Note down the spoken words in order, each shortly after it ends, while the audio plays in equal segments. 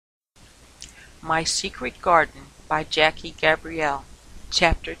My Secret Garden by Jackie Gabrielle.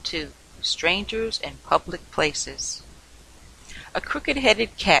 Chapter 2. Strangers in Public Places. A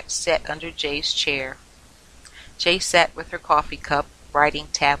crooked-headed cat sat under Jay's chair. Jay sat with her coffee cup, writing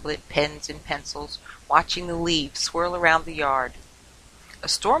tablet, pens, and pencils, watching the leaves swirl around the yard. A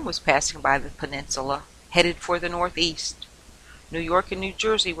storm was passing by the peninsula, headed for the northeast. New York and New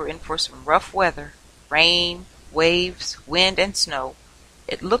Jersey were in for some rough weather: rain, waves, wind, and snow.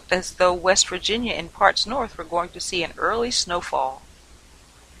 It looked as though West Virginia and parts north were going to see an early snowfall.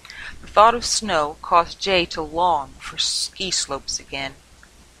 The thought of snow caused Jay to long for ski slopes again.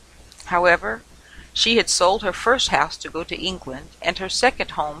 However, she had sold her first house to go to England and her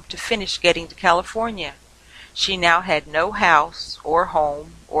second home to finish getting to California. She now had no house or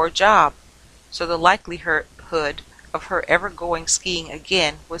home or job, so the likelihood of her ever going skiing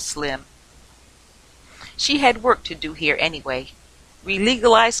again was slim. She had work to do here anyway.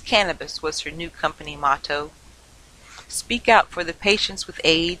 Re-legalize cannabis was her new company motto. Speak out for the patients with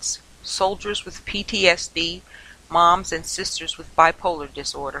AIDS, soldiers with PTSD, moms and sisters with bipolar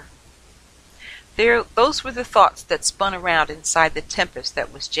disorder. Those were the thoughts that spun around inside the tempest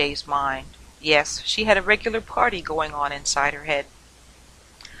that was Jay's mind. Yes, she had a regular party going on inside her head.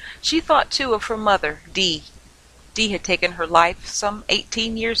 She thought, too, of her mother, Dee. Dee had taken her life some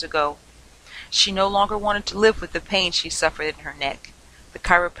 18 years ago. She no longer wanted to live with the pain she suffered in her neck. The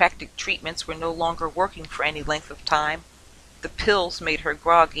chiropractic treatments were no longer working for any length of time. The pills made her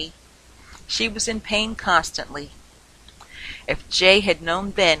groggy. She was in pain constantly. If Jay had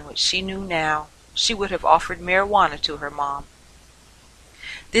known then what she knew now, she would have offered marijuana to her mom.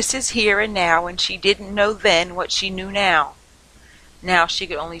 This is here and now, and she didn't know then what she knew now. Now she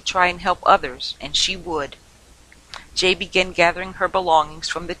could only try and help others, and she would. Jay began gathering her belongings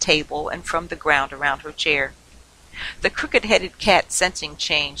from the table and from the ground around her chair. The crooked-headed cat, sensing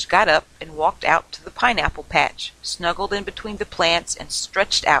change, got up and walked out to the pineapple patch, snuggled in between the plants, and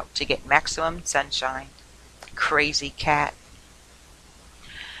stretched out to get maximum sunshine. Crazy cat.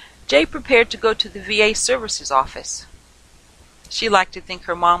 Jay prepared to go to the VA services office. She liked to think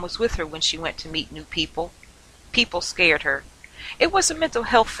her mom was with her when she went to meet new people. People scared her. It was a mental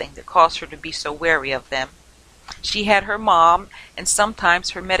health thing that caused her to be so wary of them. She had her mom and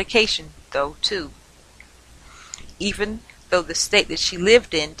sometimes her medication, though, too. Even though the state that she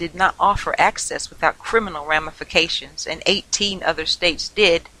lived in did not offer access without criminal ramifications, and 18 other states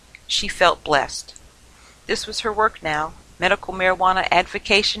did, she felt blessed. This was her work now: medical marijuana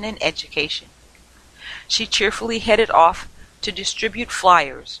advocacy and education. She cheerfully headed off to distribute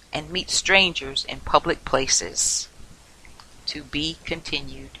flyers and meet strangers in public places. To be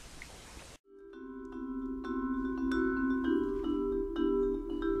continued.